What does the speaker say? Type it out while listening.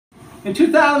in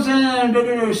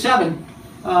 2007,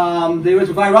 there was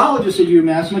a virologist at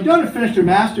UMass. My daughter finished her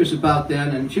master's about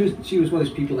then, and she was one of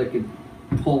those people that could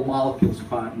pull molecules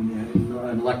apart and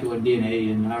molecular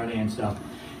DNA and RNA and stuff.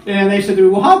 And they said to me,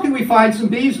 well, how can we find some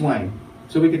bees, Wayne,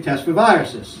 so we could test for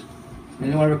viruses?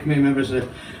 And one of our committee members said,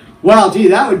 well, gee,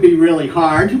 that would be really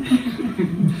hard.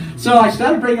 So I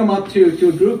started bringing them up to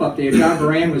a group up there. John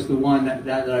Baran was the one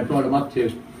that I brought them up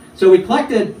to. So we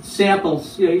collected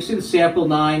samples. You know, you see the sample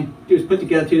 9. It was put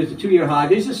together too. It's a 2-year hive.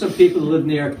 These are some people who live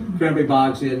near cranberry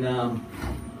bogs in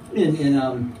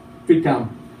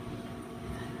Freetown.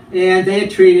 And they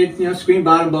had treated, you know, screen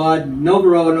bottom board, no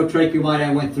varroa, no tracheomite.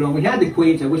 I went through them. We had the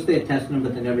queens. I wish they had tested them,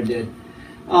 but they never did.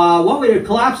 What we had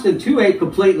collapsed in 2.8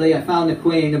 completely. I found the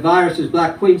queen. The virus is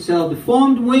black queen cell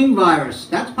deformed wing virus.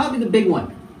 That's probably the big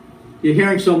one you're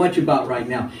hearing so much about right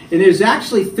now. And there's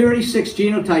actually 36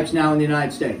 genotypes now in the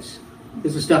United States.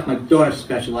 This is stuff my daughter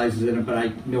specializes in it, but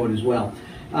I know it as well.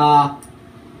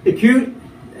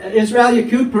 Israeli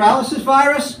acute paralysis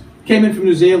virus came in from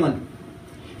New Zealand.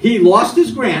 He lost his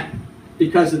grant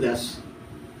because of this.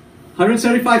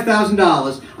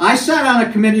 $175,000. I sat on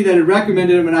a committee that had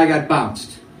recommended him and I got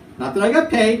bounced. Not that I got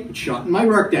paid, it shortened my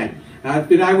workday.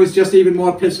 And I was just even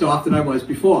more pissed off than I was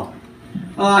before.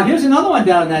 Here's another one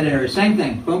down in that area, same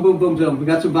thing. Boom, boom, boom, boom. We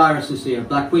got some viruses here.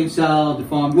 Black queen cell,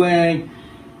 deformed wing,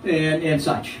 and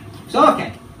such. So,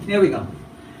 okay, here we go.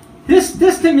 This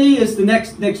to me is the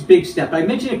next big step. I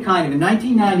mentioned it kind of. In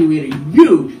 1990, we had a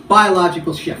huge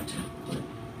biological shift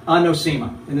on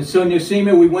Nosema. And so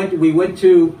Nosema, we went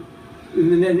to,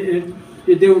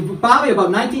 there was probably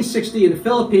about 1960 in the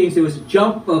Philippines, there was a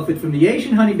jump of it from the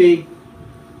Asian honeybee,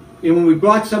 and when we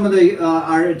brought some of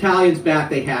our Italians back,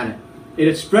 they had it. It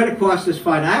had spread across this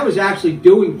fine. I was actually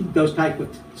doing those type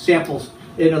of samples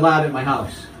in a lab at my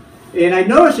house. And I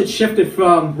noticed it shifted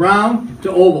from round to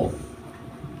oval.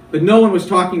 But no one was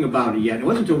talking about it yet. It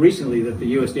wasn't until recently that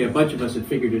the USDA, a bunch of us had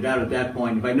figured it out at that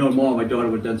point. If I'd known more, my daughter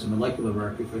would have done some molecular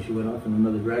work before she went off in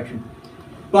another direction.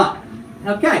 But,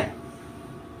 okay.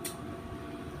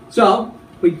 So,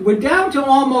 we're down to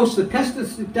almost down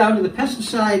to the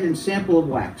pesticide and sample of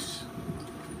wax.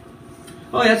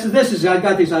 Oh yeah, so this is, I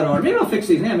got these out of order. Maybe I'll fix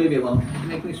these. Yeah, maybe I will.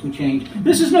 Make some change.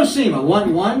 This is Nosema,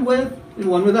 one with and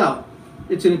one without.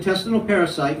 It's an intestinal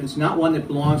parasite. It's not one that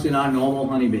belongs in our normal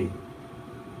honeybee.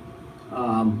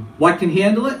 What can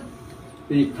handle it?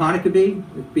 The Conica bee,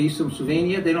 the bees from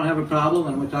Slovenia, they don't have a problem,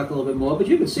 and we'll talk a little bit more, but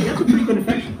you can see that's a pretty good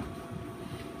infection.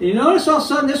 And you notice all of a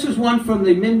sudden this was one from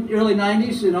the early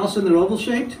 90s, and all of a sudden they're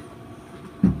oval-shaped?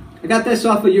 I got this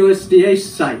off a USDA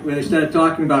site where they started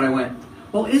talking about it. I went,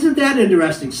 well, isn't that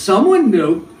interesting? Someone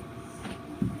knew.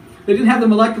 They didn't have the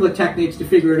molecular techniques to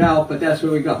figure it out, but that's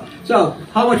where we go. So,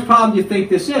 how much problem do you think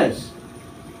this is?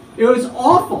 It was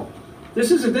awful.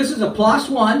 This is a plus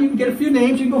one. You can get a few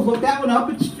names. You can go look that one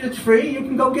up. It's free. You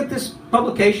can go get this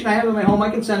publication. I have it in my home. I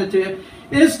can send it to you.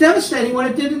 And it's devastating what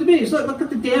it did to the bees. Look at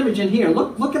the damage in here.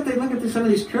 Look at some of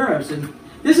these curves. And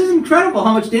this is incredible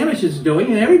how much damage it's doing,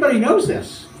 and everybody knows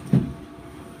this,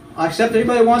 except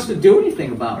anybody that wants to do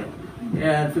anything about it.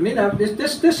 And for me,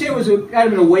 this here was kind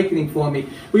of an awakening for me.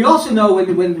 We also know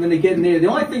when they get in there, the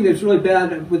only thing that's really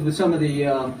bad with some of the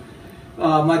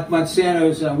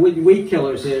Monsanto's weed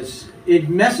killers is it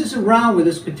messes around with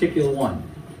this particular one.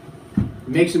 It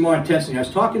makes it more intense. And I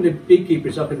was talking to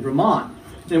beekeepers up in Vermont,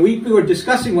 and we were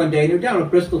discussing one day, and they were down in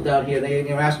Bristol down here, they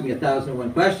were asking me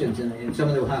 1,001 questions, and some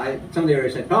of the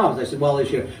areas had problems. I said, well, is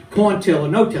your corn till or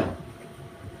no-till?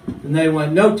 And they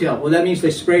went, no-till. Well, that means they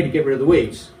spray to get rid of the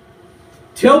weeds.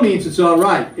 Till means it's all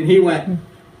right. And he went,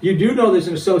 you do know there's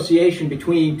an association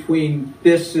between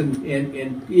this and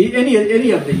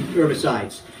any of the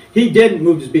herbicides. He didn't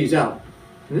move his bees out.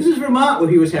 And this is Vermont where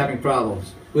he was having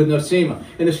problems with Nosema.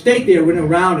 In the state they went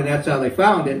around, and that's how they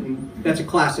found it. And that's a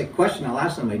classic question I'll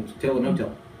ask them, like, till or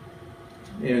no-till.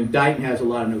 And Dighton has a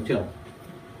lot of no-till.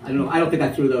 I don't think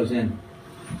I threw those in.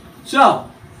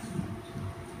 So,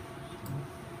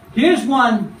 here's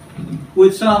one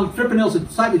with some fipronil's a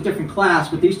slightly different class,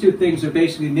 but these two things are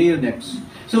basically neonics.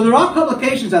 So there are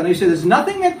publications on there. So there's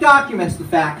nothing that documents the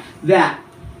fact that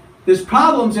there's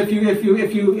problems if you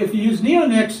use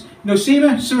neonics.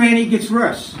 Nosema ceranae gets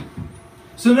worse.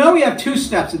 So now we have two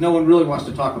steps that no one really wants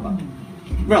to talk about.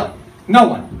 Really, no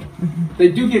one. They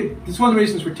do get. It's one of the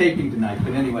reasons we're taping tonight.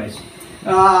 But anyways,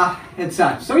 and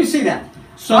such. So you see that.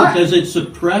 So does it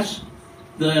suppress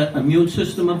the immune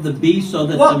system of the bee so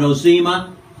that the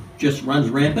Nosema just runs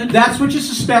rampant? That's what you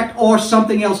suspect, or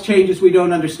something else changes we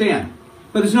don't understand.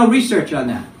 But there's no research on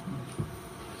that.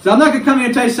 So I'm not going to come here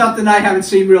and tell you something I haven't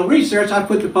seen real research. I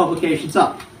put the publications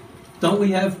up. Don't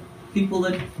we have people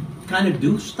that kind of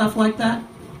do stuff like that?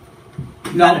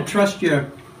 Gotta trust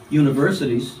your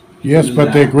universities. Yes, Do but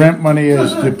that. their grant money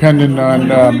is dependent on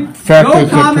No factors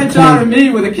comments that out of preclude.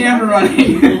 me with a camera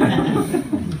running.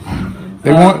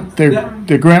 They want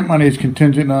their grant money is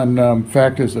contingent on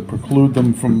factors that preclude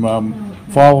them from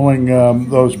following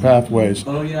those pathways.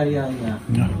 Oh, yeah.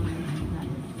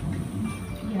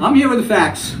 I'm here with the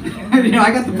facts. You know,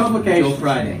 I got the Joe publication.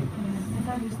 Friday.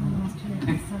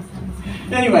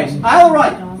 Anyways, all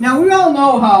right. Now, we all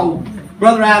know how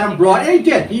Brother Adam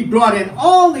he brought in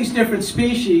all these different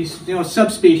species, you know,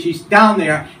 subspecies down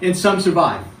there, and some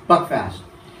survived, buckfast.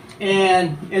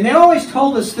 And they always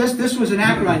told us this was an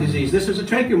acarine disease, this was a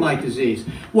tracheomite disease.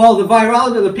 Well, the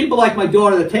virology, the people like my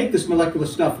daughter that take this molecular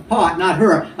stuff apart, not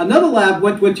her, another lab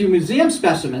went to museum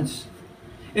specimens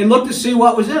and looked to see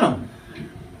what was in them.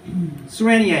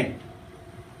 Sereniate.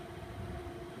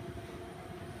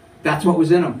 That's what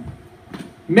was in them.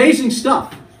 Amazing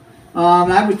stuff.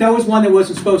 That was one that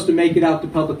wasn't supposed to make it out to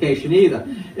publication either.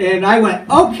 And I went,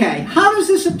 okay, how does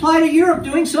this apply to Europe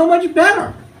doing so much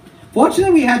better?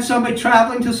 Fortunately, we had somebody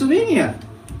traveling to Slovenia.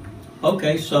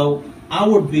 Okay, so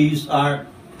our bees are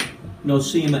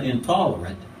Nosema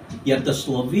intolerant, yet the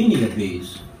Slovenia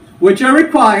bees. Which are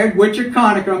required, which are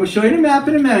conical. I'm going to show you the map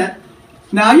in a minute.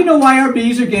 Now you know why our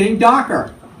bees are getting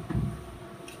darker.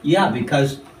 Yeah,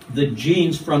 because the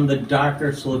genes from the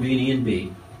darker Slovenian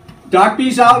bee. Dark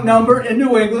bees outnumber in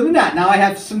New England and that. Now I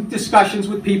have some discussions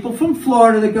with people from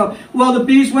Florida that go, well, the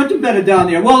bees went to better down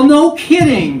there. Well, no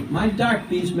kidding. My dark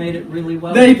bees made it really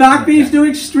well. The dark bees do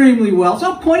extremely well.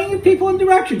 So I'm pointing you people in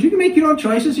directions. You can make your own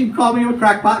choices. You can call me a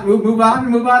crackpot and move on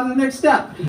to the next step.